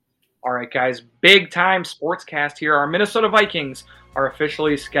All right, guys, big time sportscast here. Our Minnesota Vikings are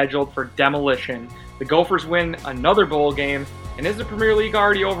officially scheduled for demolition. The Gophers win another bowl game. And is the Premier League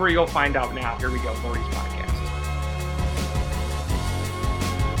already over? You'll find out now. Here we go, Nordy's Podcast.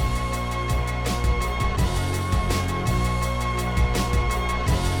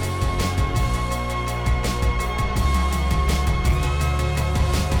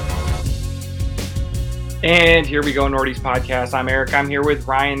 And here we go, Nordy's Podcast. I'm Eric. I'm here with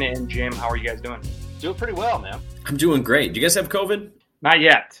Ryan and Jim. How are you guys doing? Doing pretty well, man. I'm doing great. Do you guys have COVID? Not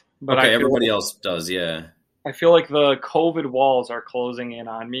yet. But okay, everybody else does, yeah. I feel like the COVID walls are closing in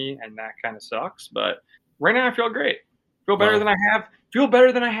on me, and that kind of sucks. But right now, I feel great. Feel better than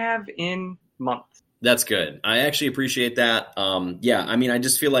I have in months. That's good. I actually appreciate that. I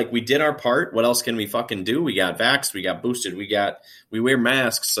just feel like we did our part. What else can we fucking do? We got vaxxed, we got boosted, we wear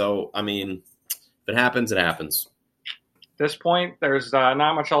masks. So, if it happens, it happens. At this point, there's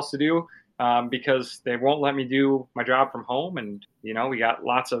not much else to do because they won't let me do my job from home. And, we got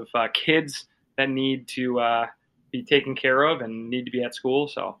lots of kids that need to be taken care of and need to be at school.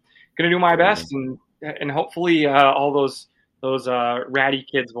 So going to do my best and hopefully all those ratty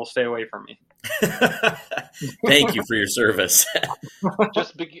kids will stay away from me. Thank you for your service.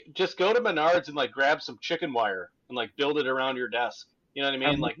 Just go to Menards and grab some chicken wire and build it around your desk. You know what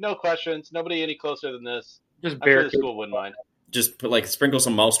I mean? No questions. Nobody any closer than this. Just I'm sure the school wouldn't mind. Just put sprinkle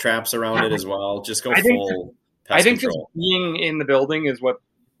some mouse traps around it as well. Just go full pest I think control. Just being in the building is what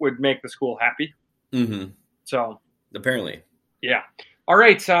would make the school happy. Mm-hmm. So apparently, yeah. All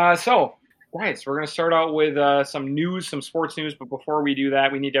right. So guys, we're going to start out with some news, some sports news. But before we do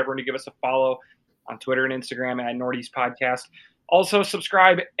that, we need everyone to give us a follow on Twitter and Instagram at Nordy's Podcast. Also,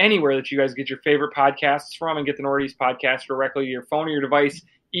 subscribe anywhere that you guys get your favorite podcasts from and get the Nordy's Podcast directly to your phone or your device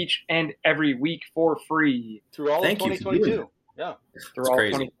each and every week for free. Through all of 2022. Yeah. Through all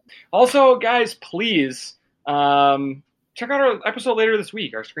crazy. Also, guys, please check out our episode later this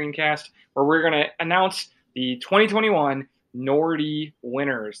week, our screencast, where we're going to announce the 2021 Nordy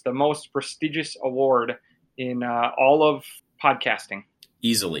winners, the most prestigious award in all of podcasting.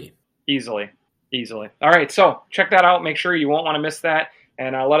 Easily. All right, so check that out. Make sure you won't want to miss that.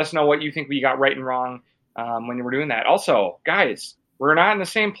 And let us know what you think we got right and wrong when you were doing that. Also, guys, we're not in the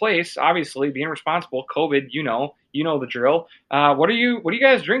same place, obviously, being responsible. COVID, you know the drill. What are you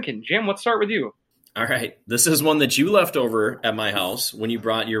guys drinking? Jim, let's start with you. All right. This is one that you left over at my house when you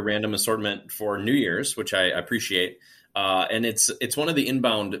brought your random assortment for New Year's, which I appreciate. And it's one of the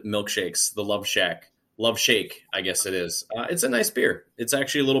inbound milkshakes, the Love Shake, I guess it is. It's a nice beer. It's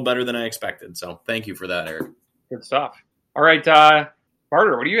actually a little better than I expected. So thank you for that, Eric. Good stuff. All right,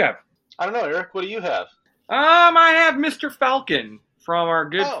 Barter, what do you have? I don't know, Eric. What do you have? I have Mr. Falcon from our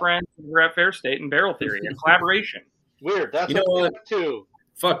good friends over at Fair State and Barrel Theory, a collaboration. Weird. That's what too.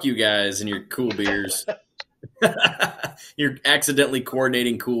 Fuck you guys and your cool beers. You're accidentally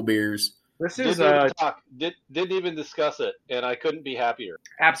coordinating cool beers. This is didn't even discuss it, and I couldn't be happier.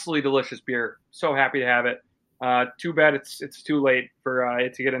 Absolutely delicious beer. So happy to have it. Too bad it's too late for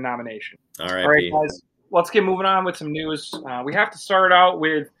it to get a nomination. All right, guys. Let's get moving on with some news. We have to start out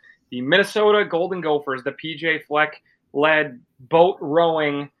with the Minnesota Golden Gophers, the PJ Fleck-led boat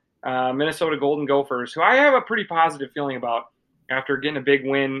rowing Minnesota Golden Gophers, who I have a pretty positive feeling about after getting a big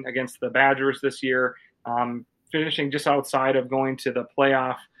win against the Badgers this year, finishing just outside of going to the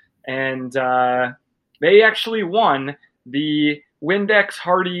playoff. And they actually won the Windex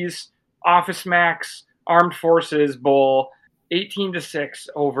Hardee's Office Max Armed Forces Bowl 18-6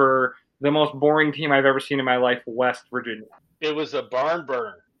 over the most boring team I've ever seen in my life, West Virginia. It was a barn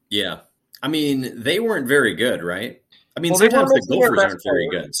burn. Yeah. They weren't very good, right? Sometimes the Gophers aren't very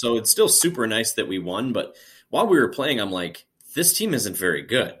good. So it's still super nice that we won. But while we were playing, I'm like, this team isn't very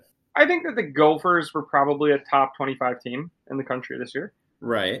good. I think that the Gophers were probably a top 25 team in the country this year.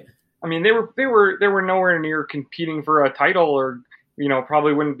 Right. They were nowhere near competing for a title, or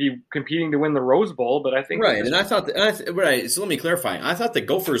probably wouldn't be competing to win the Rose Bowl. But I think right. And I thought right. So let me clarify. I thought the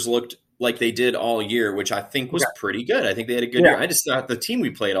Gophers looked like they did all year, which I think was pretty good. I think they had a good year. I just thought the team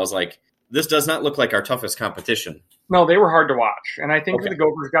we played, I was like, this does not look like our toughest competition. No, they were hard to watch, and I think that the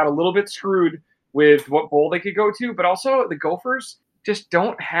Gophers got a little bit screwed with what bowl they could go to. But also, the Gophers just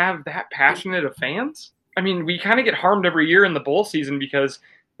don't have that passionate of fans. We kind of get harmed every year in the bowl season because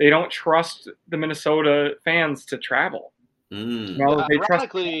they don't trust the Minnesota fans to travel.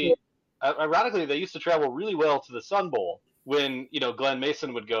 Ironically, they used to travel really well to the Sun Bowl when Glenn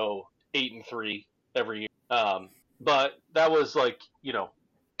Mason would go 8-3 every year. But that was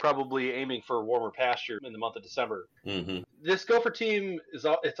probably aiming for warmer pasture in the month of December. This Gopher team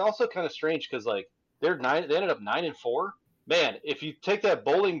it's also kind of strange because they ended up 9-4 man, if you take that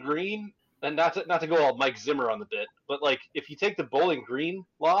Bowling Green, and not to go all Mike Zimmer on the bit, but like if you take the Bowling Green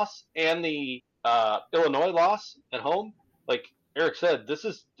loss and the Illinois loss at home, like Eric said,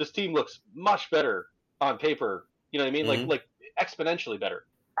 this team looks much better on paper. You know what I mean? Mm-hmm. Like exponentially better.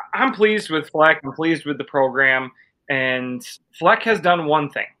 I'm pleased with Fleck. I'm pleased with the program. And Fleck has done one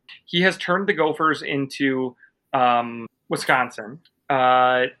thing. He has turned the Gophers into Wisconsin.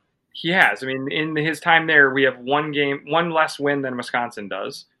 He has. I mean, in his time there, we have one less win than Wisconsin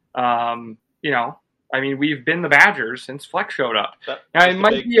does. I mean, we've been the Badgers since Fleck showed up. That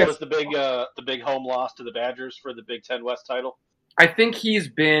was the big home loss to the Badgers for the Big Ten West title. I think he's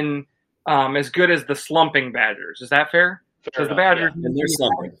been as good as the slumping Badgers. Is that fair? Because the Badgers, and they're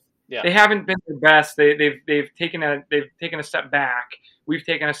slumping. Yeah. They haven't been the best. They've taken a step back. We've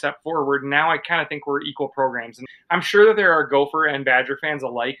taken a step forward. And now I kind of think we're equal programs. And I'm sure that there are Gopher and Badger fans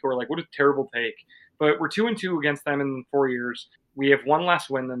alike who are like, "What a terrible take!" But we're 2-2 against them in 4 years. We have one less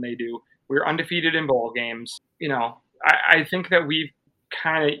win than they do. We're undefeated in bowl games. I think that we've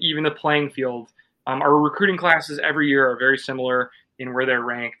kind of even the playing field. Our recruiting classes every year are very similar in where they're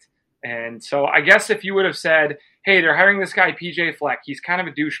ranked. And so I guess if you would have said, hey, they're hiring this guy, PJ Fleck. He's kind of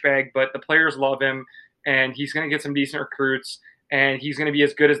a douchebag, but the players love him, and he's going to get some decent recruits, and he's going to be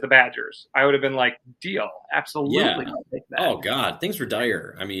as good as the Badgers. I would have been like, deal. Absolutely. Yeah. Take that. Oh, God. Things were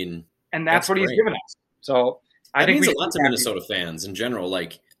dire. I mean. And that's what he's given us. So I think means a lot to Minnesota fans in general.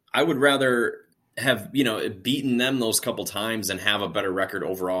 Like, I would rather have, beaten them those couple times and have a better record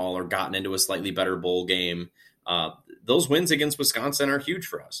overall or gotten into a slightly better bowl game. Those wins against Wisconsin are huge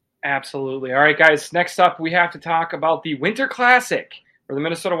for us. Absolutely. All right, guys, next up we have to talk about the Winter Classic, where the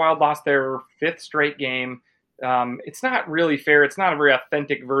Minnesota Wild lost their 5th straight game. It's not really fair. It's not a very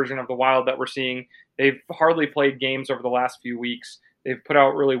authentic version of the Wild that we're seeing. They've hardly played games over the last few weeks. They've put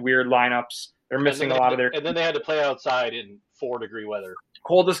out really weird lineups. They're missing a lot of their... And then they had to play outside in 4-degree weather.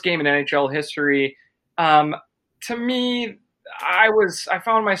 Coldest game in NHL history. To me, I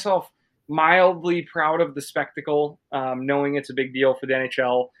found myself mildly proud of the spectacle, knowing it's a big deal for the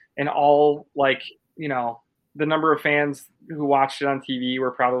NHL, and all the number of fans who watched it on TV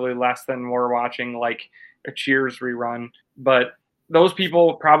were probably less than were watching like a Cheers rerun. But those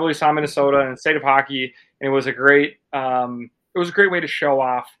people probably saw Minnesota and the state of hockey, and it was a great way to show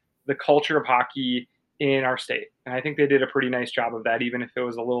off the culture of hockey in our state. And I think they did a pretty nice job of that, even if it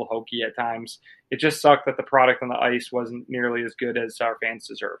was a little hokey at times. It just sucked that the product on the ice wasn't nearly as good as our fans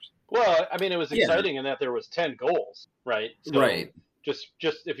deserved. Well, I mean, it was exciting in that there was 10 goals, right? So right. Just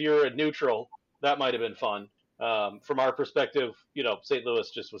if you're a neutral, that might have been fun. From our perspective, St.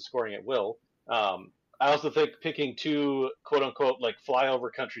 Louis just was scoring at will. I also think picking 2 quote unquote like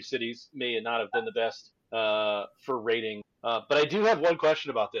flyover country cities may not have been the best for rating. But I do have one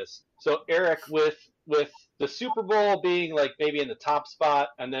question about this. So Eric, with the Super Bowl being like maybe in the top spot,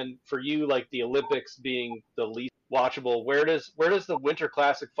 and then for you like the Olympics being the least watchable, where does the Winter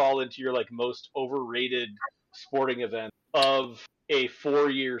Classic fall into your like most overrated sporting event of a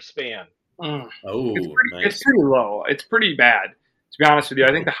 4-year span? Oh, it's pretty low. It's pretty bad, to be honest with you.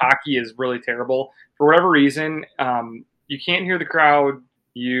 I think the hockey is really terrible. For whatever reason, you can't hear the crowd.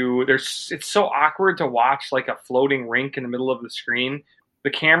 It's so awkward to watch like a floating rink in the middle of the screen. The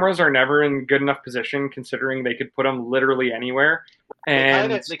cameras are never in good enough position, considering they could put them literally anywhere.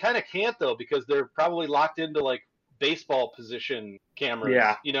 And they kind of can't though, because they're probably locked into like baseball position cameras.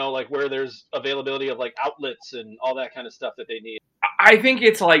 Yeah. Like where there's availability of like outlets and all that kind of stuff that they need. I think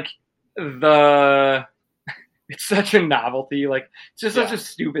it's like it's such a novelty. Like it's just such a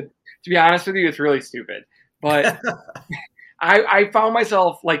stupid. To be honest with you, it's really stupid. But I found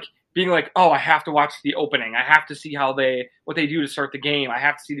myself like being like, oh, I have to watch the opening. I have to see what they do to start the game. I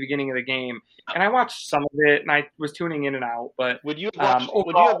have to see the beginning of the game. And I watched some of it, and I was tuning in and out. But would you have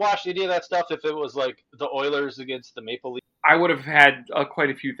watched any of that stuff if it was like the Oilers against the Maple Leafs? I would have had quite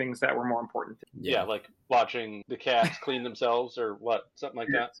a few things that were more important. Yeah, like watching the Cats clean themselves or what, something like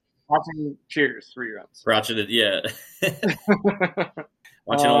that. Watching Cheers reruns. Watching it, yeah.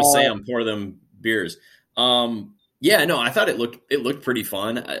 Watching old Sam pour them beers. Yeah, no, I thought it looked pretty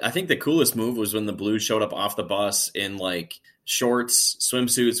fun. I think the coolest move was when the Blues showed up off the bus in like shorts,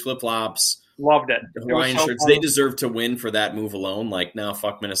 swimsuits, flip-flops. Loved it. Hawaiian shirts. They deserve to win for that move alone. Like, now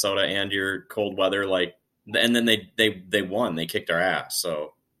fuck Minnesota and your cold weather. Like, and then they won. They kicked our ass.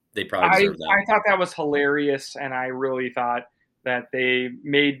 So they probably deserve that. I thought that was hilarious, and I really thought that they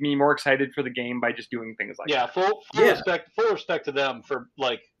made me more excited for the game by just doing things like that. Full respect to them for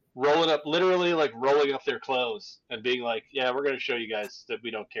like rolling up their clothes and being like, yeah, we're going to show you guys that we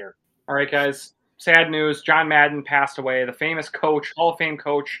don't care. All right, guys. Sad news. John Madden passed away, the famous coach, Hall of Fame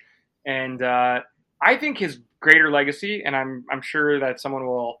coach. And I think his greater legacy, and I'm sure that someone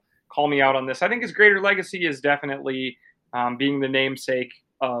will call me out on this. I think his greater legacy is definitely being the namesake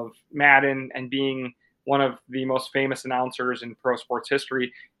of Madden and being one of the most famous announcers in pro sports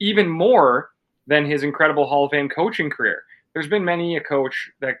history, even more than his incredible Hall of Fame coaching career. There's been many a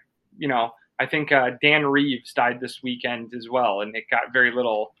coach that, I think Dan Reeves died this weekend as well, and it got very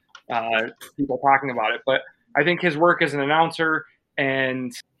little people talking about it. But I think his work as an announcer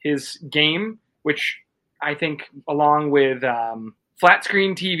and his game, which I think along with flat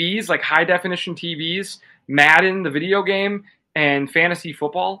screen TVs, like high definition TVs, Madden, the video game, and fantasy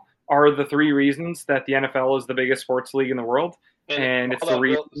football are the three reasons that the NFL is the biggest sports league in the world. And it's the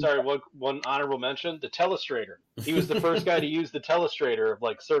reason. One honorable mention: the telestrator. He was the first guy to use the telestrator of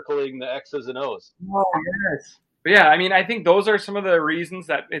like circling the X's and O's. Oh yes, but yeah. I mean, I think those are some of the reasons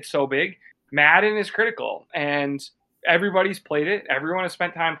that it's so big. Madden is critical, and everybody's played it. Everyone has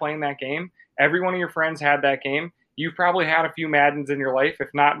spent time playing that game. Every one of your friends had that game. You've probably had a few Maddens in your life, if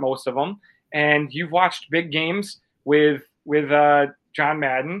not most of them, and you've watched big games with John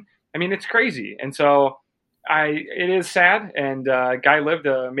Madden. I mean, it's crazy, and so. It is sad, and Guy lived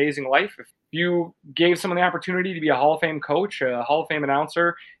an amazing life. If you gave someone the opportunity to be a Hall of Fame coach, a Hall of Fame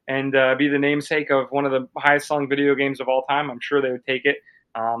announcer, and be the namesake of one of the highest selling video games of all time, I'm sure they would take it.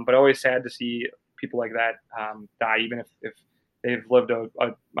 But always sad to see people like that die, even if they've lived an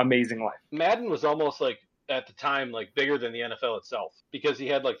amazing life. Madden was almost like, at the time, like bigger than the NFL itself, because he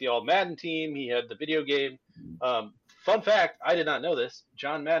had like the All Madden team, he had the video game. Fun fact, I did not know this.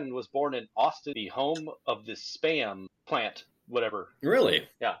 John Madden was born in Austin, the home of the Spam plant, whatever. Really?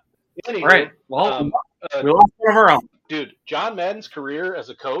 Yeah. Anyway, all right. Well, we lost one of our own. Dude, John Madden's career as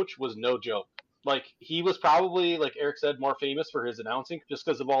a coach was no joke. Like, he was probably, like Eric said, more famous for his announcing just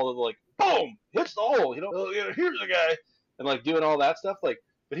because of all of the, like, boom, hits the hole, here's the guy, and, like, doing all that stuff. Like,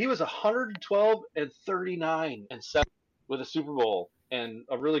 but he was 112-39 and 7 with a Super Bowl and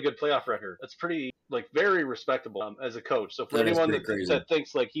a really good playoff record. That's pretty, like, very respectable as a coach. So for anyone that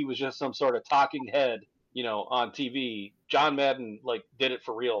thinks, like, he was just some sort of talking head, on TV, John Madden, like, did it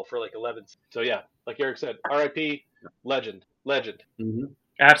for real for, like, 11. So, yeah, like Eric said, RIP, legend. Mm-hmm.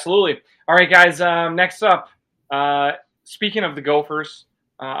 Absolutely. All right, guys, next up, speaking of the Gophers,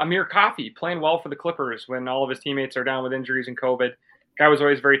 Amir Coffey playing well for the Clippers when all of his teammates are down with injuries and COVID. Guy was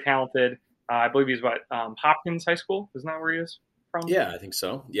always very talented. I believe he's Hopkins High School? Isn't that where he is from? Yeah, I think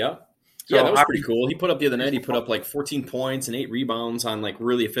so. Yeah. So yeah, that was pretty cool. He put up the other night, he put up like 14 points and 8 rebounds on like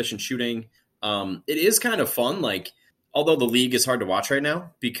really efficient shooting. It is kind of fun. Like, although the league is hard to watch right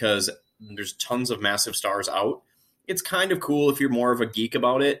now because there's tons of massive stars out, it's kind of cool if you're more of a geek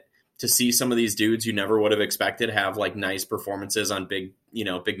about it to see some of these dudes you never would have expected have like nice performances on big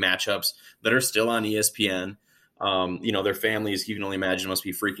matchups that are still on ESPN. Their families, you can only imagine, must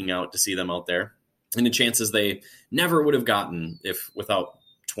be freaking out to see them out there. And the chances they never would have gotten without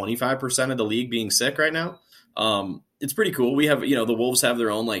 25% of the league being sick right now. It's pretty cool. We have, the Wolves have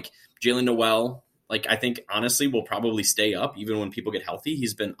their own, like, Jalen Noel. Like, I think, honestly, will probably stay up even when people get healthy.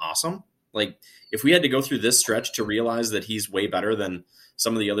 He's been awesome. Like, if we had to go through this stretch to realize that he's way better than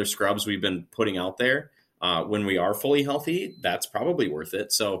some of the other scrubs we've been putting out there when we are fully healthy, that's probably worth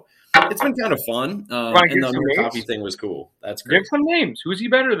it. So it's been kind of fun. And the Amir Coffey thing was cool. That's great. Give some names. Who's he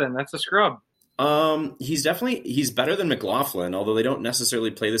better than? That's a scrub. He's better than McLaughlin, although they don't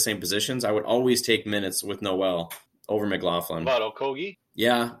necessarily play the same positions. I would always take minutes with Noel over McLaughlin. About Okogie?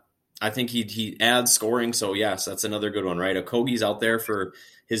 Yeah. I think he adds scoring, so yes, that's another good one, right? Okogie's out there for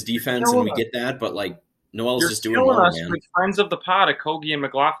his defense, and we get that, but like Noel's just doing more, us man. With friends of the pod, Okogie and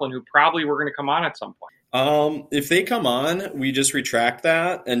McLaughlin, who probably were going to come on at some point. If they come on, we just retract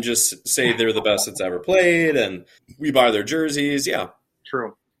that and just say they're the best that's ever played, and we buy their jerseys. Yeah,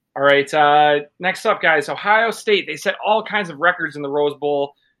 true. All right, next up, guys, Ohio State. They set all kinds of records in the Rose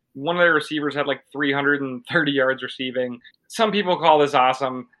Bowl. One of their receivers had like 330 yards receiving. Some people call this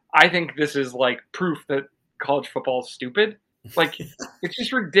awesome. I think this is like proof that college football is stupid. Like, it's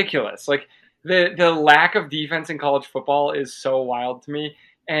just ridiculous. Like, the lack of defense in college football is so wild to me.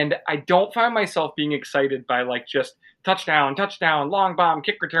 And I don't find myself being excited by like just touchdown, long bomb,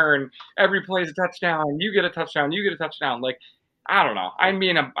 kick return. Every play is a touchdown. You get a touchdown. Like, I don't know. I'm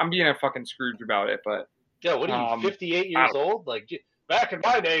being a fucking Scrooge about it. But yeah, what are you, 58 years old? Like, back in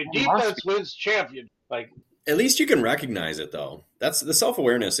my day, defense wins champion. Like, at least you can recognize it, though. That's the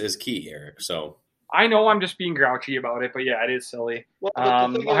self-awareness is key, Eric. So I know I'm just being grouchy about it, but yeah, it is silly. Well,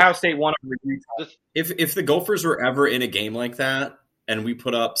 Ohio State won over Utah. If the Gophers were ever in a game like that and we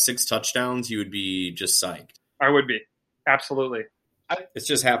put up 6 touchdowns, you would be just psyched. I would be. Absolutely. It's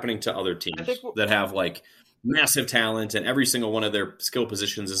just happening to other teams that have like massive talent, and every single one of their skill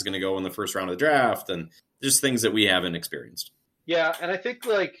positions is going to go in the first round of the draft, and just things that we haven't experienced. Yeah, and I think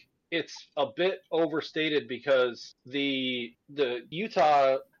like it's a bit overstated because the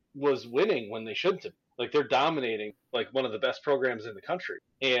Utah was winning when they shouldn't have. Like they're dominating like one of the best programs in the country,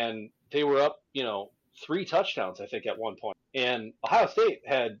 and they were up 3 touchdowns I think at one point, and Ohio State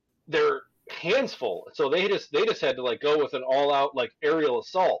had their hands full, so they just had to like go with an all out like aerial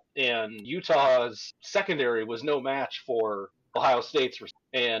assault, and Utah's secondary was no match for Ohio State's,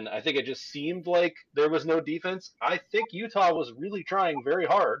 and I think it just seemed like there was no defense. I think Utah was really trying very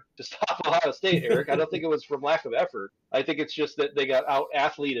hard to stop Ohio State, Eric. I don't think it was from lack of effort. I think it's just that they got out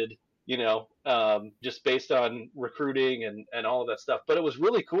athleted, just based on recruiting and all of that stuff. But it was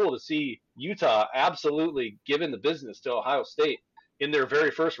really cool to see Utah absolutely giving the business to Ohio State in their very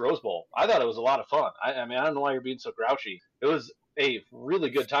first Rose Bowl. I thought it was a lot of fun. I mean, I don't know why you're being so grouchy. It was a really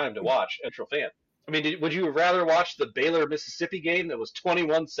good time to watch as a neutral fan. I mean, would you rather watch the Baylor-Mississippi game that was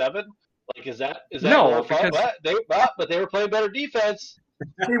 21-7? Like, is that no, more fun? But they were playing better defense.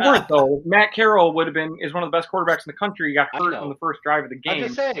 They weren't, though. Matt Carroll is one of the best quarterbers in the country. He got hurt on the first drive of the game. I'm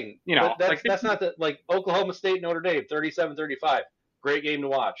just saying. That's not the like Oklahoma State, Notre Dame, 37-35. Great game to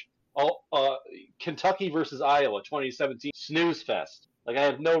watch. Kentucky versus Iowa, 2017, snooze fest. Like, I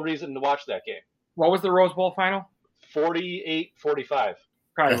have no reason to watch that game. What was the Rose Bowl final? 48-45. Probably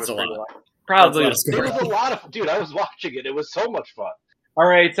That's was a pretty lot. low. Probably. It was a lot of, dude, I was watching it. It was so much fun. All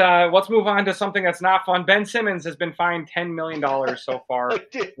right, let's move on to something that's not fun. Ben Simmons has been fined $10 million so far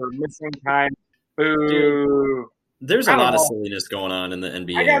for missing time. Boo. Dude, there's a lot of silliness going on in the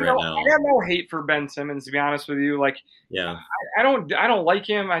NBA right now. I got no hate for Ben Simmons, to be honest with you. Like, yeah, I don't like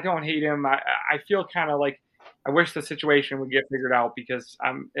him. I don't hate him. I feel kind of like I wish the situation would get figured out because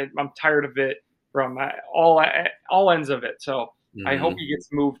I'm tired of it from all ends of it. So I hope he gets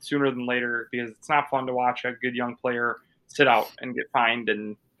moved sooner than later because it's not fun to watch a good young player sit out and get fined,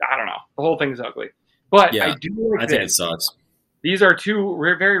 and I don't know. The whole thing's ugly. But yeah, I think it sucks. These are two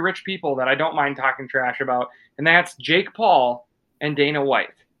very rich people that I don't mind talking trash about, and that's Jake Paul and Dana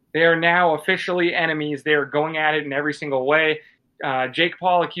White. They are now officially enemies. They are going at it in every single way. Jake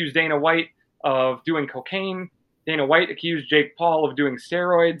Paul accused Dana White of doing cocaine. Dana White accused Jake Paul of doing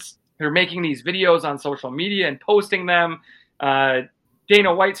steroids. They're making these videos on social media and posting them.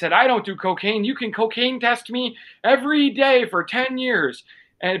 Dana White said, "I don't do cocaine. You can cocaine test me every day for 10 years,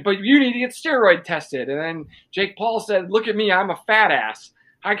 but you need to get steroid tested." And then Jake Paul said, "Look at me. I'm a fat ass.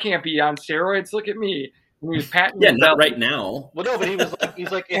 I can't be on steroids. Look at me." And he was patting his not belly. right now. Well, no, but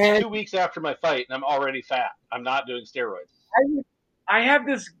he's like, it's 2 weeks after my fight, and I'm already fat. I'm not doing steroids. I have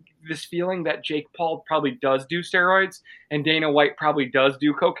this feeling that Jake Paul probably does do steroids, and Dana White probably does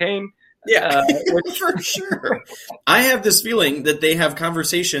do cocaine. Yeah, for sure. I have this feeling that they have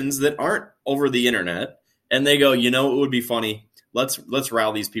conversations that aren't over the internet, and they go, it would be funny. Let's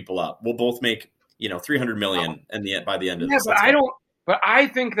rile these people up. We'll both make $300 million by the end of this. But I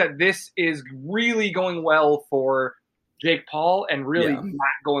think that this is really going well for Jake Paul and really not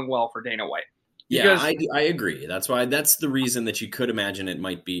going well for Dana White. Yeah, I agree. That's the reason that you could imagine it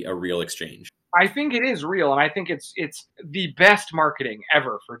might be a real exchange. I think it is real, and I think it's the best marketing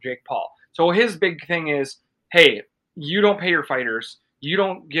ever for Jake Paul. So his big thing is, hey, you don't pay your fighters. You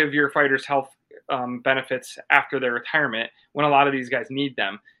don't give your fighters health benefits after their retirement when a lot of these guys need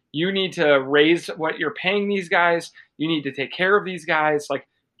them. You need to raise what you're paying these guys. You need to take care of these guys. Like,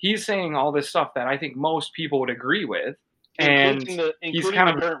 he's saying all this stuff that I think most people would agree with. Including he's kind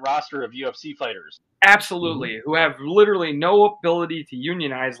of the current roster of UFC fighters. Absolutely, who have literally no ability to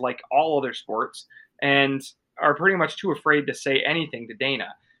unionize like all other sports and are pretty much too afraid to say anything to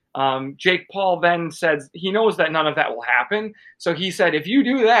Dana. Jake Paul then says he knows that none of that will happen. So he said, if you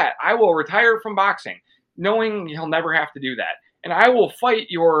do that, I will retire from boxing, knowing he'll never have to do that. And I will fight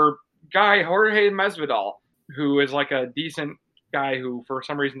your guy, Jorge Masvidal, who is like a decent guy who, for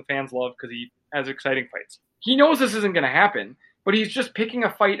some reason, the fans love because he has exciting fights. He knows this isn't going to happen, but he's just picking a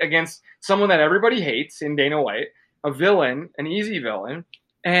fight against someone that everybody hates in Dana White, a villain, an easy villain,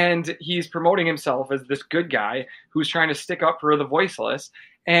 and he's promoting himself as this good guy who's trying to stick up for the voiceless,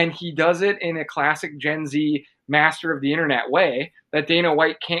 and he does it in a classic Gen Z master of the internet way that Dana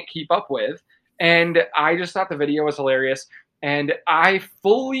White can't keep up with, and I just thought the video was hilarious, and I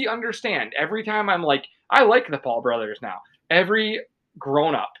fully understand. Every time I'm like, I like the Paul brothers now. Every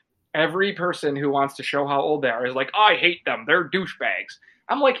grown-up, every person who wants to show how old they are is like, oh, I hate them. They're douchebags.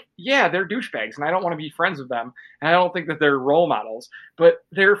 I'm like, yeah, they're douchebags, and I don't want to be friends with them, and I don't think that they're role models, but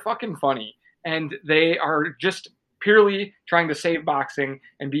they're fucking funny, and they are just purely trying to save boxing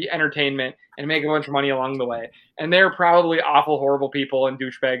and be entertainment and make a bunch of money along the way, and they're probably awful, horrible people and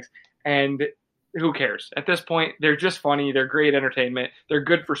douchebags, and who cares? At this point, they're just funny. They're great entertainment. They're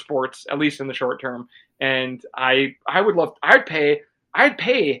good for sports, at least in the short term. And I'd pay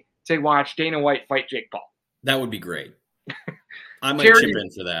to watch Dana White fight Jake Paul. That would be great. I might chip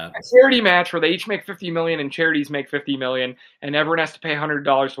in for that. A charity match where they each make $50 million and charities make $50 million, and everyone has to pay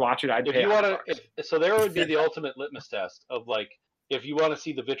 $100 to watch it. I'd pay. So there would be the ultimate litmus test of like, if you want to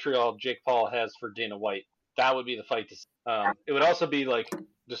see the vitriol Jake Paul has for Dana White, that would be the fight to see. It would also be like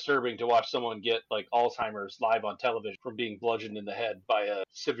disturbing to watch someone get like Alzheimer's live on television from being bludgeoned in the head by a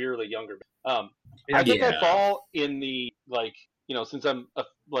severely younger. I think I fall in the like, since I'm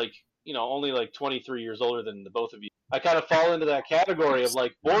only like 23 years older than the both of you, I kind of fall into that category of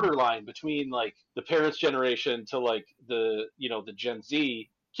like borderline between like the parents' generation to like the Gen Z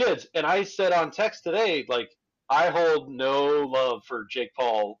kids. And I said on text today, like, I hold no love for Jake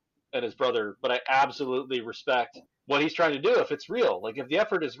Paul and his brother, but I absolutely respect what he's trying to do if it's real. Like, if the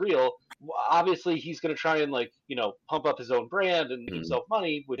effort is real, obviously he's going to try and like, pump up his own brand and make himself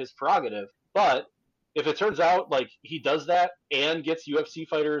money with his prerogative. But if it turns out like he does that and gets UFC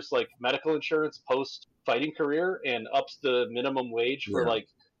fighters like medical insurance post fighting career and ups the minimum wage for like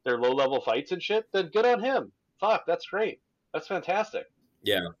their low level fights and shit, then good on him. Fuck, that's great. That's fantastic.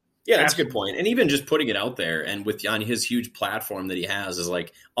 Yeah. Yeah, that's a good point. And even just putting it out there and on his huge platform that he has is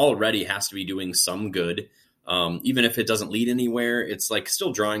like already has to be doing some good. Even if it doesn't lead anywhere, it's like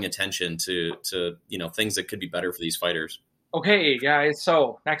still drawing attention to things that could be better for these fighters. Okay, guys.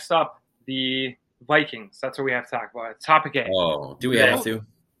 So next up, the Vikings. That's what we have to talk about. Topic A. Oh, do we have to?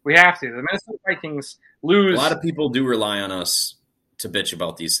 We have to. The Minnesota Vikings lose. A lot of people do rely on us to bitch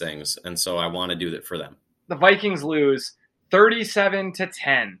about these things, and so I want to do that for them. The Vikings lose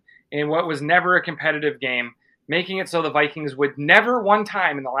 37-10 in what was never a competitive game, making it so the Vikings would never one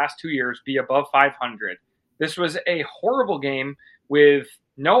time in the last 2 years be above 500. This was a horrible game with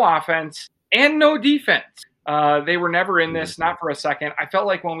no offense and no defense. They were never in this, not for a second. I felt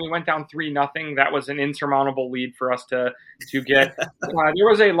like when we went down 3-0, that was an insurmountable lead for us to get. There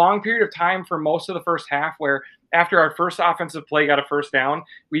was a long period of time for most of the first half where after our first offensive play got a first down,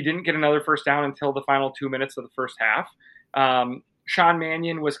 we didn't get another first down until the final 2 minutes of the first half. Sean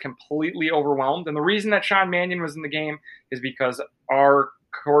Mannion was completely overwhelmed. And the reason that Sean Mannion was in the game is because our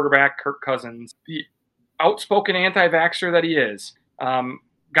quarterback, Kirk Cousins, the outspoken anti-vaxxer that he is,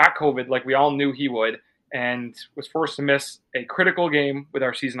 got COVID like we all knew he would, and was forced to miss a critical game with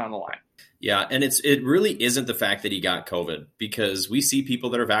our season on the line. Yeah, and it really isn't the fact that he got COVID, because we see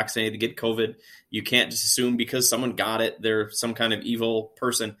people that are vaccinated get COVID. You can't just assume because someone got it, they're some kind of evil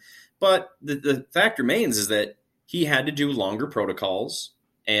person. But the fact remains is that he had to do longer protocols,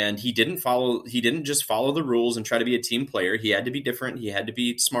 and he didn't just follow the rules and try to be a team player. He had to be different. He had to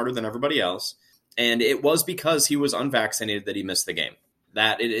be smarter than everybody else. And it was because he was unvaccinated that he missed the game.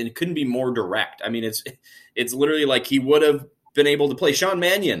 It couldn't be more direct. I mean, it's literally like he would have been able to play. Sean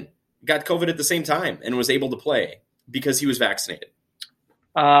Mannion got COVID at the same time and was able to play because he was vaccinated.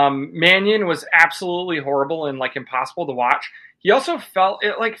 Mannion was absolutely horrible and like impossible to watch. He also felt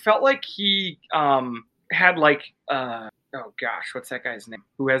like he had like oh gosh, what's that guy's name?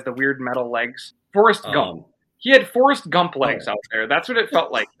 Who has the weird metal legs? Forrest Gump. He had Forrest Gump legs out there. That's what it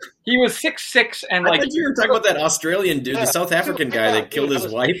felt like. He was 6'6" and like. I thought you were talking about that Australian dude, the South African guy that killed his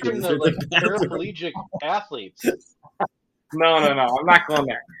wife. Paraplegic athletes. No, I'm not going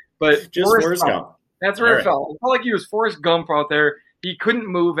there. But just Forrest Gump. That's where it felt. It felt like he was Forrest Gump out there. He couldn't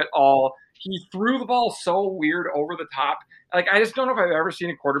move at all. He threw the ball so weird over the top. Like, I just don't know if I've ever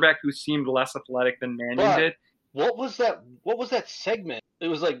seen a quarterback who seemed less athletic than Mannion did. What was that segment?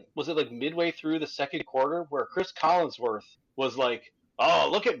 Was it like midway through the second quarter where Chris Collinsworth was like, "Oh,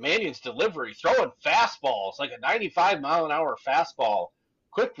 look at Mannion's delivery, throwing fastballs, like a 95-mile-an-hour fastball,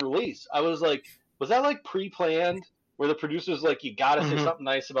 quick release." I was like, was that like pre-planned? Where the producer's like, "You got to say something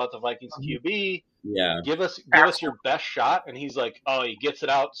nice about the Vikings QB. Yeah, give us your best shot," and he's like, "Oh, he gets it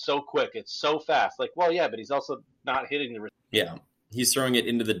out so quick, it's so fast." Like, well, yeah, but he's also not hitting the. Yeah, he's throwing it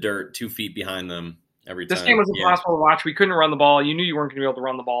into the dirt 2 feet behind them. Every time. This game was impossible to watch. We couldn't run the ball. You knew you weren't going to be able to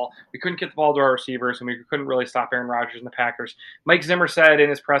run the ball. We couldn't get the ball to our receivers, and we couldn't really stop Aaron Rodgers and the Packers. Mike Zimmer said in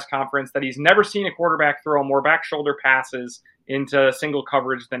his press conference that he's never seen a quarterback throw more back shoulder passes into single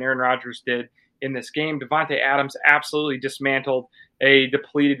coverage than Aaron Rodgers did in this game. Devontae Adams absolutely dismantled a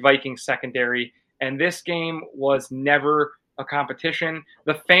depleted Vikings secondary, and this game was never a competition.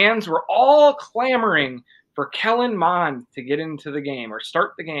 The fans were all clamoring for Kellen Mond to get into the game or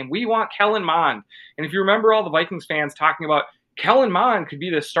start the game. We want Kellen Mond. And if you remember all the Vikings fans talking about Kellen Mond could be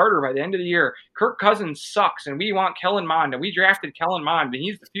the starter by the end of the year. Kirk Cousins sucks, and we want Kellen Mond, and we drafted Kellen Mond, and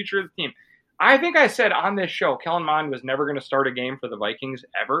he's the future of the team. I think I said on this show, Kellen Mond was never going to start a game for the Vikings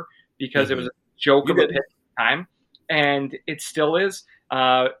ever because it was a joke of a pick time, and it still is.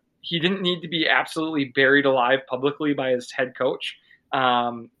 He didn't need to be absolutely buried alive publicly by his head coach,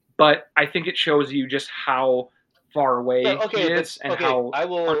 but I think it shows you just how far away he is, and how I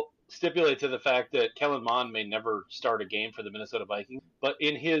will stipulate to the fact that Kellen Mond may never start a game for the Minnesota Vikings, but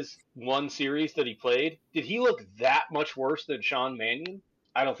in his one series that he played, did he look that much worse than Sean Mannion?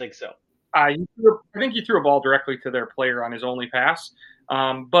 I don't think so. I think he threw a ball directly to their player on his only pass.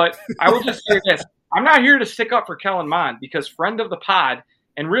 But I will just say this. I'm not here to stick up for Kellen Mond, because friend of the pod,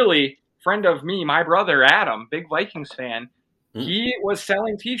 and really friend of me, my brother Adam, big Vikings fan, he was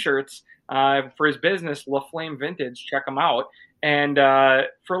selling T-shirts for his business, La Flame Vintage. Check him out. And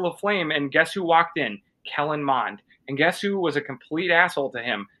for La Flame, and guess who walked in? Kellen Mond. And guess who was a complete asshole to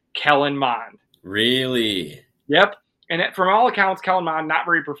him? Kellen Mond. Really? Yep. And from all accounts, Kellen Mond, not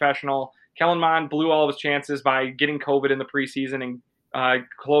very professional. Kellen Mond blew all of his chances by getting COVID in the preseason and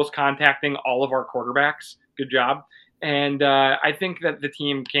close contacting all of our quarterbacks. Good job. And I think that the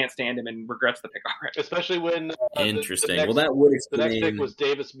team can't stand him and regrets the pick already. Especially when interesting. Well, that would explain. The next pick was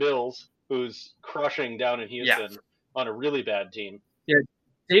Davis Mills, who's crushing down in Houston on a really bad team. Yeah,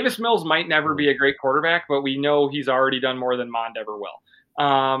 Davis Mills might never be a great quarterback, but we know he's already done more than Mond ever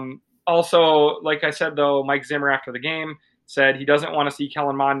will. Also, like I said, though, Mike Zimmer after the game said he doesn't want to see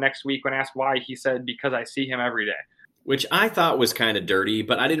Kellen Mond next week. When asked why, he said, because I see him every day. Which I thought was kind of dirty,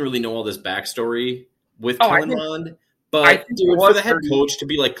 but I didn't really know all this backstory with Kellen Mond. But dude, for the head coach to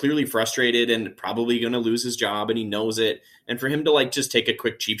be like clearly frustrated and probably going to lose his job, and he knows it, and for him to like just take a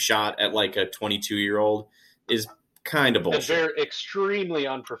quick cheap shot at like a 22-year-old is kind of bullshit. They're extremely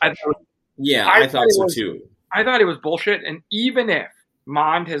unprofessional. I thought so too. I thought it was bullshit, and even if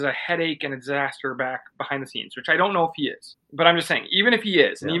Mond has a headache and a disaster back behind the scenes, which I don't know if he is, but I'm just saying, even if he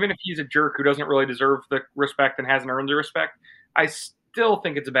is, and even if he's a jerk who doesn't really deserve the respect and hasn't earned the respect, I still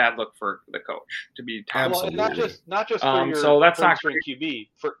think it's a bad look for the coach to be absolutely. Well, not just for your so that's not string QB,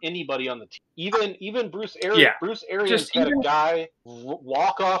 for anybody on the team. Even Bruce Arians. Yeah. Bruce Arians had a guy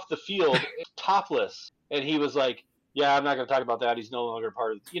walk off the field topless, and he was like, "Yeah, I'm not going to talk about that. He's no longer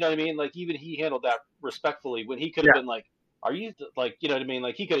part of the." You know what I mean? Like, even he handled that respectfully when he could have been like, "Are you like?" You know what I mean?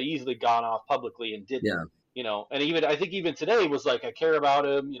 Like, he could have easily gone off publicly and didn't. Yeah. You know, and I think even today was like, "I care about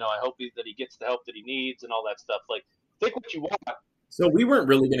him. You know, I hope that he gets the help that he needs and all that stuff." Like, think what you want. So we weren't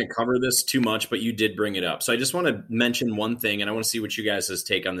really going to cover this too much, but you did bring it up. So I just want to mention one thing, and I want to see what you guys'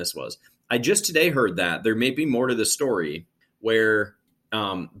 take on this was. I just today heard that there may be more to the story where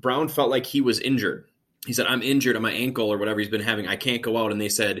Brown felt like he was injured. He said, I'm injured on my ankle or whatever he's been having. I can't go out. And they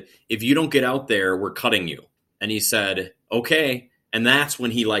said, if you don't get out there, we're cutting you. And he said, okay. And that's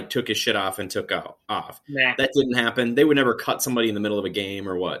when he like took his shit off and took off. Nah. That didn't happen. They would never cut somebody in the middle of a game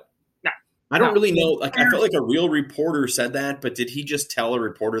or what? No. I don't really know. Like, I felt like a real reporter said that, but did he just tell a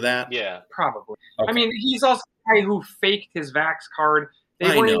reporter that? Yeah, probably. Okay. I mean, he's also a guy who faked his Vax card. They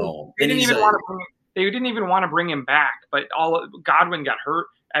didn't even want to bring him back, but Godwin got hurt,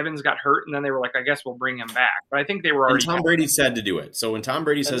 Evans got hurt, and then they were like, I guess we'll bring him back. But I think they were already. And Tom Brady said to do it. So when Tom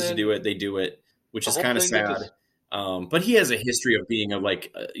Brady says to do it, they do it, which is kind of sad. But he has a history of being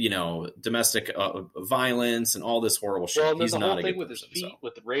domestic violence and all this horrible shit. Well, he's the not whole a thing good with person, his feet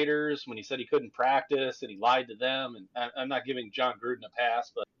with the Raiders when he said he couldn't practice and he lied to them. And I'm not giving John Gruden a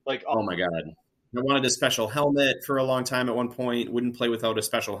pass, but like, oh my god, I wanted a special helmet for a long time. At one point, wouldn't play without a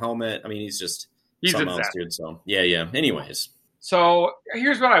special helmet. I mean, he's something else, dude. So yeah. Anyways, so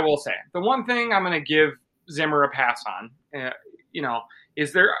here's what I will say: the one thing I'm going to give Zimmer a pass on,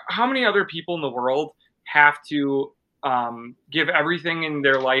 is there how many other people in the world have to give everything in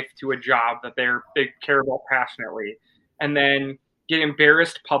their life to a job that they care about passionately, and then get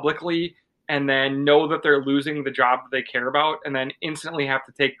embarrassed publicly, and then know that they're losing the job that they care about, and then instantly have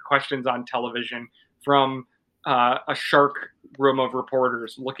to take questions on television from a shark room of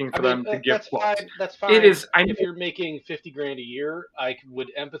reporters looking for them to give quotes. That's fine. It is. If you're making $50,000 a year, I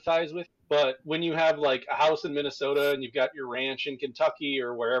would empathize with. But when you have like a house in Minnesota and you've got your ranch in Kentucky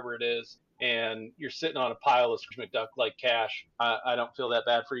or wherever it is, and you're sitting on a pile of McDuck-like cash, I don't feel that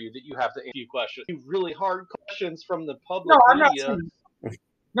bad for you that you have to answer a few questions. Really hard questions from the public media.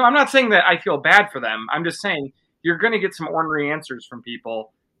 I'm not saying that I feel bad for them. I'm just saying you're going to get some ornery answers from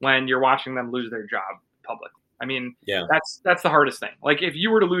people when you're watching them lose their job publicly. I mean, that's the hardest thing. Like, if you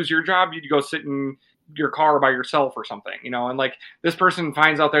were to lose your job, you'd go sit in your car by yourself or something, and like this person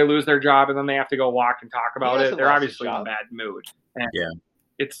finds out they lose their job and then they have to go walk and talk about it. They're obviously in a bad mood. And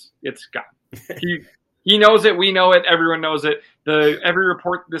it's gone. He knows it. We know it. Everyone knows it. Every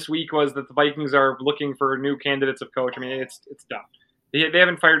report this week was that the Vikings are looking for new candidates of coach. I mean, it's done. They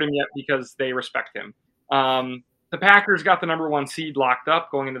haven't fired him yet because they respect him. The Packers got the number 1 seed locked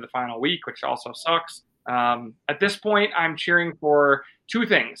up going into the final week, which also sucks. At this point, I'm cheering for 2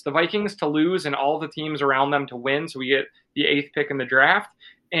 things: the Vikings to lose and all the teams around them to win, so we get the 8th pick in the draft,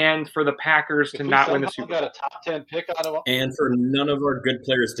 and for the Packers to not win the Super Bowl. Got a top 10 pick out of, and for none of our good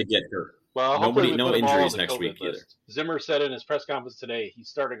players to get hurt. Well, no injuries next week either. Zimmer said in his press conference today he's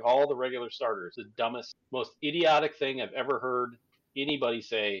starting all the regular starters. The dumbest, most idiotic thing I've ever heard anybody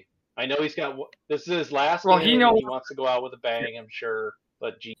say. I know he's got this is his last game. He wants to go out with a bang, I'm sure.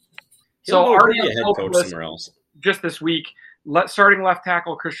 But so already a head coach somewhere else. Just this week, starting left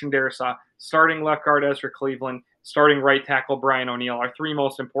tackle Christian Darrisaw, starting left guard Ezra Cleveland, starting right tackle Brian O'Neill. Our 3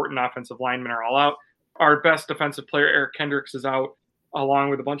 most important offensive linemen are all out. Our best defensive player Eric Kendricks is out, along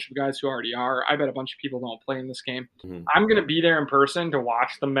with a bunch of guys who already are. I bet a bunch of people don't play in this game. Mm-hmm. I'm going to be there in person to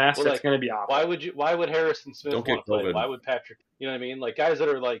watch the mess. It's going to be awful. Why would Harrison Smith want to play? COVID. Why would Patrick? You know what I mean? Like guys that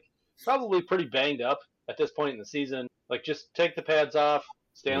are like probably pretty banged up at this point in the season. Like just take the pads off,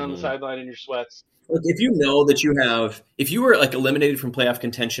 stand on the sideline in your sweats. Look, if you know that if you were like eliminated from playoff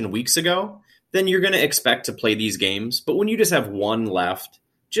contention weeks ago, then you're going to expect to play these games. But when you just have 1 left,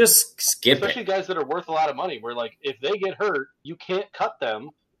 just skip Especially guys that are worth a lot of money, where like if they get hurt, you can't cut them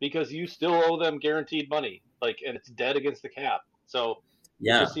because you still owe them guaranteed money. Like, and it's dead against the cap. So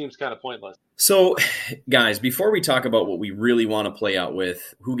it just seems kind of pointless. So, guys, before we talk about what we really want to play out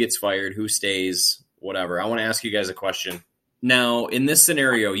with, who gets fired, who stays, whatever, I want to ask you guys a question. Now, in this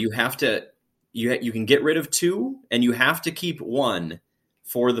scenario, you can get rid of 2, and you have to keep 1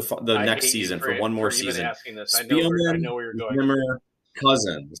 for the next season, for one more season. Spielman, I know where you're going. Zimmer,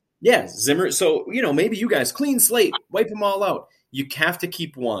 Cousins. Yeah, Zimmer. So, maybe you guys, clean slate, wipe them all out. You have to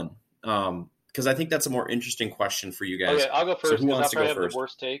keep 1. Because I think that's a more interesting question for you guys. Okay, I'll go first. So who wants to go first? The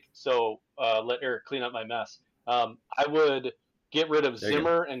worst take, so let Eric clean up my mess. I would get rid of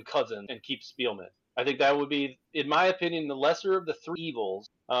Zimmer and Cousins and keep Spielman. I think that would be, in my opinion, the lesser of the 3 evils,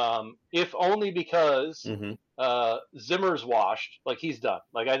 if only because Zimmer's washed. Like, he's done.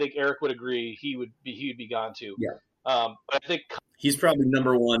 Like, I think Eric would agree he would be gone too. Yeah. But I think he's probably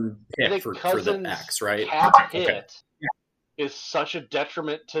number 1 pick for the X, right? Hit is such a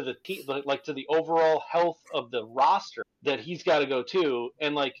detriment to the team, like to the overall health of the roster, that he's got to go too.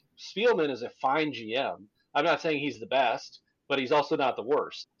 And like Spielman is a fine GM. I'm not saying he's the best, but he's also not the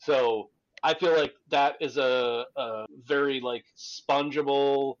worst. So I feel like that is a very like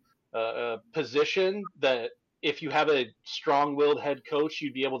spongeable position that if you have a strong-willed head coach,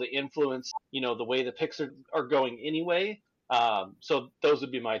 you'd be able to influence, the way the picks are going anyway. So those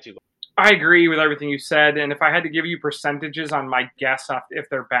would be my 2. I agree with everything you said. And if I had to give you percentages on my guess if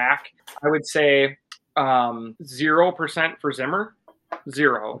they're back, I would say 0% for Zimmer.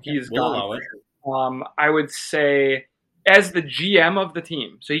 0. He's gone. I would say as the GM of the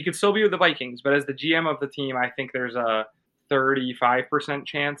team, so he could still be with the Vikings, but as the GM of the team, I think there's a 35%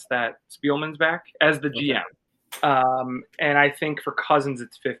 chance that Spielman's back as the GM. And I think for Cousins,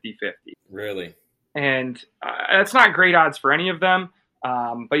 it's 50-50. Really? And that's not great odds for any of them.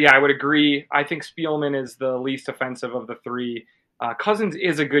 But yeah, I would agree. I think Spielman is the least offensive of the 3. Cousins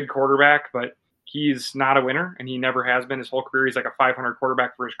is a good quarterback, but he's not a winner, and he never has been his whole career. He's like a 500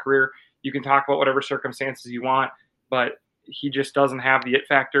 quarterback for his career. You can talk about whatever circumstances you want, but he just doesn't have the it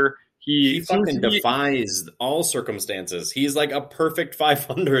factor. He fucking defies all circumstances. He's like a perfect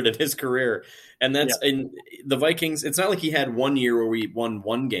 500 in his career. And that's in the Vikings. It's not like he had 1 year where we won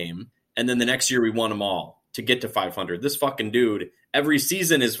 1 game, and then the next year we won them all to get to 500. This fucking dude, every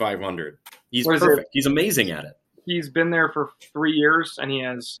season is 500. He's perfect. He's amazing at it. He's been there for 3 years, and he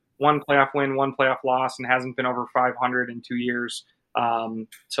has 1 playoff win, 1 playoff loss, and hasn't been over 500 in 2 years.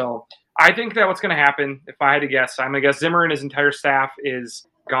 So I think that what's going to happen, if I had to guess, I'm going to guess Zimmer and his entire staff is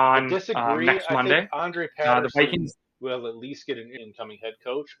gone next Monday. I think Andre Patterson the Vikings will at least get an incoming head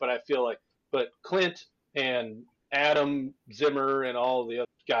coach, but I feel like Clint and Adam Zimmer and all the other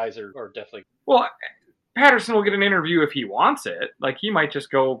guys are definitely. Well, Patterson will get an interview if he wants it. Like, he might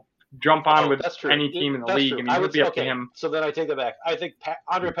just go jump on with any team in the league. I mean, it would be up to him. So then I take that back. I think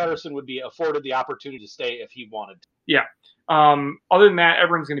Andre Patterson would be afforded the opportunity to stay if he wanted to. Yeah. Other than that,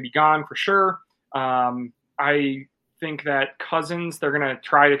 everyone's going to be gone for sure. I think that Cousins, they're going to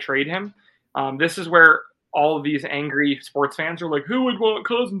try to trade him. This is where all of these angry sports fans are like, who would want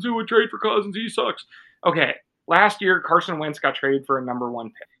Cousins? Who would trade for Cousins? He sucks. Okay. Last year, Carson Wentz got traded for a number 1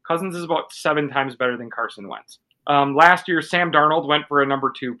 pick. Cousins is about 7 times better than Carson Wentz. Last year, Sam Darnold went for a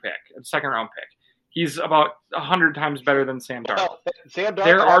number 2 pick, a second-round pick. He's about 100 times better than Sam Darnold.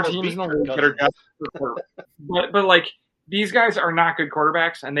 There are teams in the league that are desperate for quarterbacks. But like, these guys are not good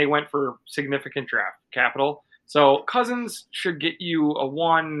quarterbacks, and they went for significant draft capital. So Cousins should get you a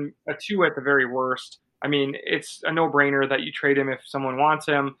 1, a 2 at the very worst. I mean, it's a no-brainer that you trade him if someone wants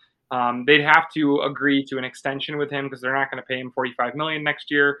him. They'd have to agree to an extension with him because they're not going to pay him $45 million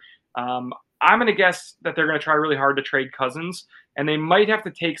next year. I'm going to guess that they're going to try really hard to trade Cousins, and they might have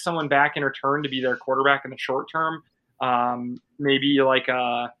to take someone back in return to be their quarterback in the short term. Maybe like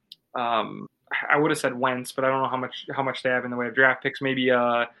I would have said Wentz, but I don't know how much they have in the way of draft picks. Maybe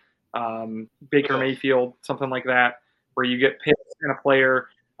Baker Mayfield, something like that, where you get picks and a player.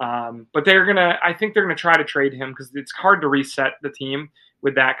 But I think they're gonna try to trade him because it's hard to reset the team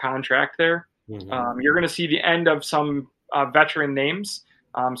with that contract there. Mm-hmm. You're gonna see the end of some veteran names.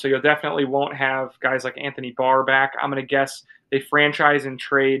 So you'll definitely won't have guys like Anthony Barr back. I'm gonna guess they franchise and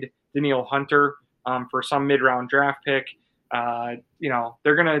trade Danielle Hunter for some mid-round draft pick.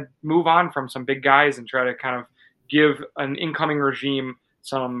 They're gonna move on from some big guys and try to kind of give an incoming regime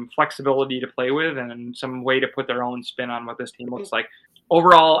some flexibility to play with and some way to put their own spin on what this team looks like.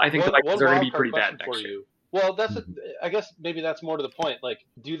 Overall, I think the Vikings are going to be pretty bad next year. Well, I guess maybe that's more to the point. Like,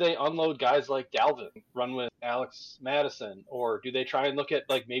 do they unload guys like Dalvin, run with Alex Madison, or do they try and look at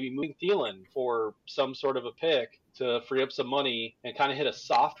like maybe moving Thielen for some sort of a pick to free up some money and kind of hit a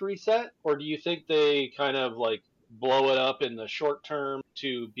soft reset? Or do you think they kind of like blow it up in the short term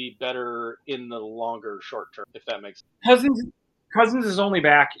to be better in the longer short term, if that makes sense? Cousins is only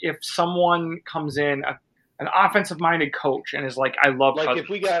back if someone comes in, an offensive-minded coach, and is like, "I love like Cousins. If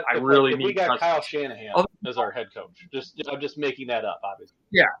we got Cousins. Kyle Shanahan as our head coach, I'm just making that up, obviously.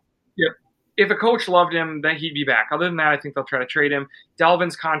 Yeah, yep. If a coach loved him, then he'd be back. Other than that, I think they'll try to trade him.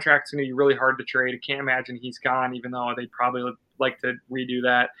 Dalvin's contract's going to be really hard to trade. I can't imagine he's gone, even though they'd probably would like to redo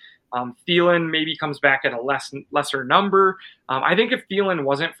that. Thielen maybe comes back at a lesser number. I think if Thielen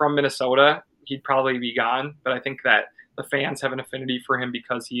wasn't from Minnesota, he'd probably be gone. But I think that the fans have an affinity for him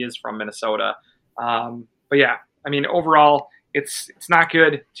because he is from Minnesota. But yeah, I mean, overall, it's not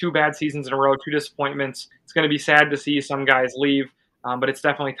good. 2 bad seasons in a row, 2 disappointments. It's going to be sad to see some guys leave, but it's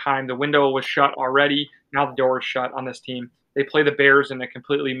definitely time. The window was shut already. Now the door is shut on this team. They play the Bears in a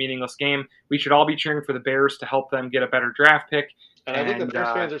completely meaningless game. We should all be cheering for the Bears to help them get a better draft pick. And I think the Bears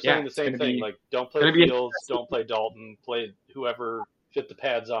fans are saying the same thing. Like, don't play Fields, don't play Dalton, play whoever fit the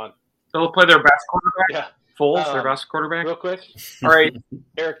pads on. They'll play their best quarterback. Yeah. Foles, their best quarterback. Real quick. All right.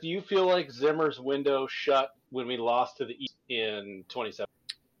 Eric, do you feel like Zimmer's window shut when we lost to the East in 2017?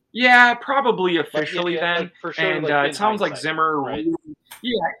 Yeah, probably officially then. Like for sure, and like it sounds like Zimmer. Right?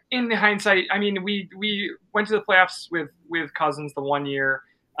 Yeah, in hindsight, I mean, we went to the playoffs with Cousins the 1 year.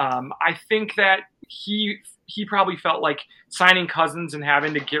 I think that he probably felt like signing Cousins and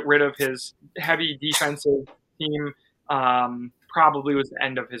having to get rid of his heavy defensive team probably was the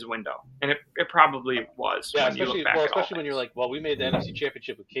end of his window, and it probably was. Yeah, when you look back especially when you're like, well, we made the NFC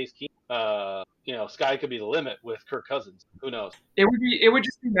Championship with Case Keenum. Sky could be the limit with Kirk Cousins. Who knows? It would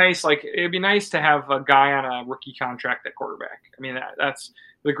just be nice. Like, it'd be nice to have a guy on a rookie contract at quarterback. I mean, that's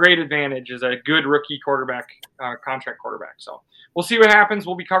the great advantage is a good rookie quarterback, contract quarterback. So we'll see what happens.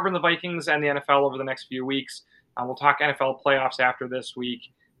 We'll be covering the Vikings and the NFL over the next few weeks. We'll talk NFL playoffs after this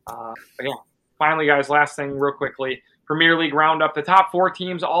week. But yeah, finally, guys, last thing real quickly. Premier League roundup. The top 4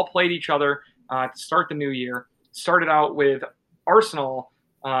 teams all played each other to start the new year. Started out with Arsenal,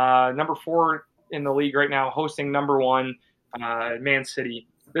 number 4 in the league right now, hosting number 1, Man City.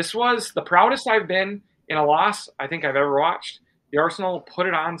 This was the proudest I've been in a loss I think I've ever watched. The Arsenal put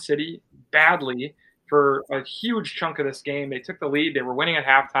it on City badly for a huge chunk of this game. They took the lead. They were winning at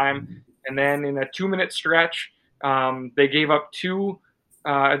halftime. And then in a 2-minute stretch, they gave up 2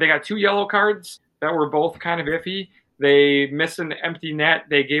 they got 2 yellow cards that were both kind of iffy. They missed an empty net.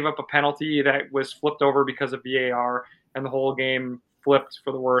 They gave up a penalty that was flipped over because of VAR, and the whole game flipped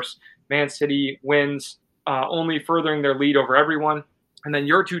for the worse. Man City wins, only furthering their lead over everyone. And then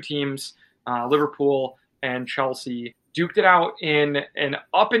your 2 teams, Liverpool and Chelsea, duked it out in an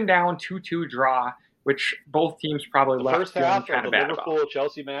up-and-down 2-2 draw, which both teams probably left feeling kind of bad about. The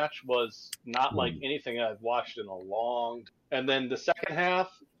Liverpool-Chelsea match was not like anything I've watched in a long time. And then the second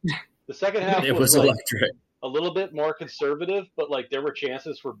half it was like electric. A little bit more conservative, but like there were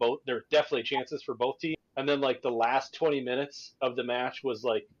chances for both. There were definitely chances for both teams. And then like the last 20 minutes of the match was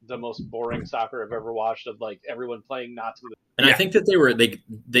like the most boring soccer I've ever watched, of like everyone playing not to. And I think that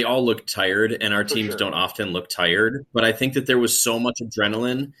they all looked tired, and our teams don't often look tired. But I think that there was so much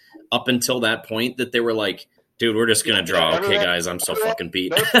adrenaline up until that point that they were like, dude, we're just gonna draw. Okay, guys, I'm so fucking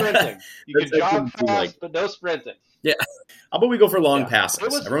beat. No sprinting. You can jog fast, but no sprinting. Yeah. How about we go for long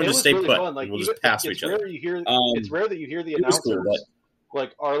passes? Everyone just stay really put. Like, we'll just pass to each other. It's rare that you hear the announcers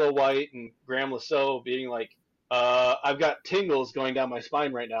like Arlo White and Graham Lasso being like, I've got tingles going down my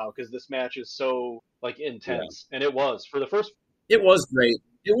spine right now because this match is so like intense. Yeah. And it was for the first. It was great.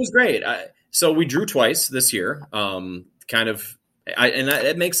 It was great. So we drew twice this year.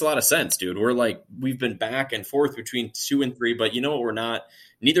 It makes a lot of sense, dude. We've been back and forth between 2 and 3, but you know what? We're not.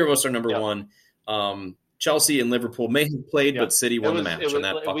 Neither of us are number one. Chelsea and Liverpool may have played, but City won the match.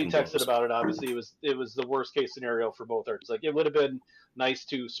 We texted about it. Obviously, it was the worst case scenario for both. Like, it would have been nice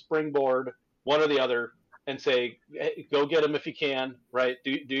to springboard one or the other and say, hey, go get them if you can, right?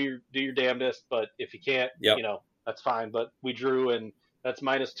 Do your damnedest, but if you can't, that's fine. But we drew, and that's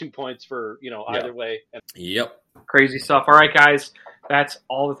 -2 points for either way. Yep. Crazy stuff. All right, guys, that's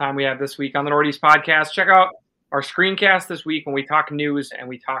all the time we have this week on the Nordies podcast. Check out our screencast this week when we talk news and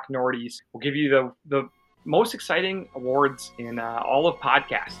we talk Nordies. We'll give you the most exciting awards in all of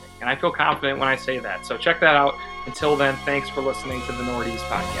podcasting, and I feel confident when I say that. So check that out. Until then, thanks for listening to the Nordies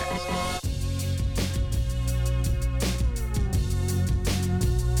podcast.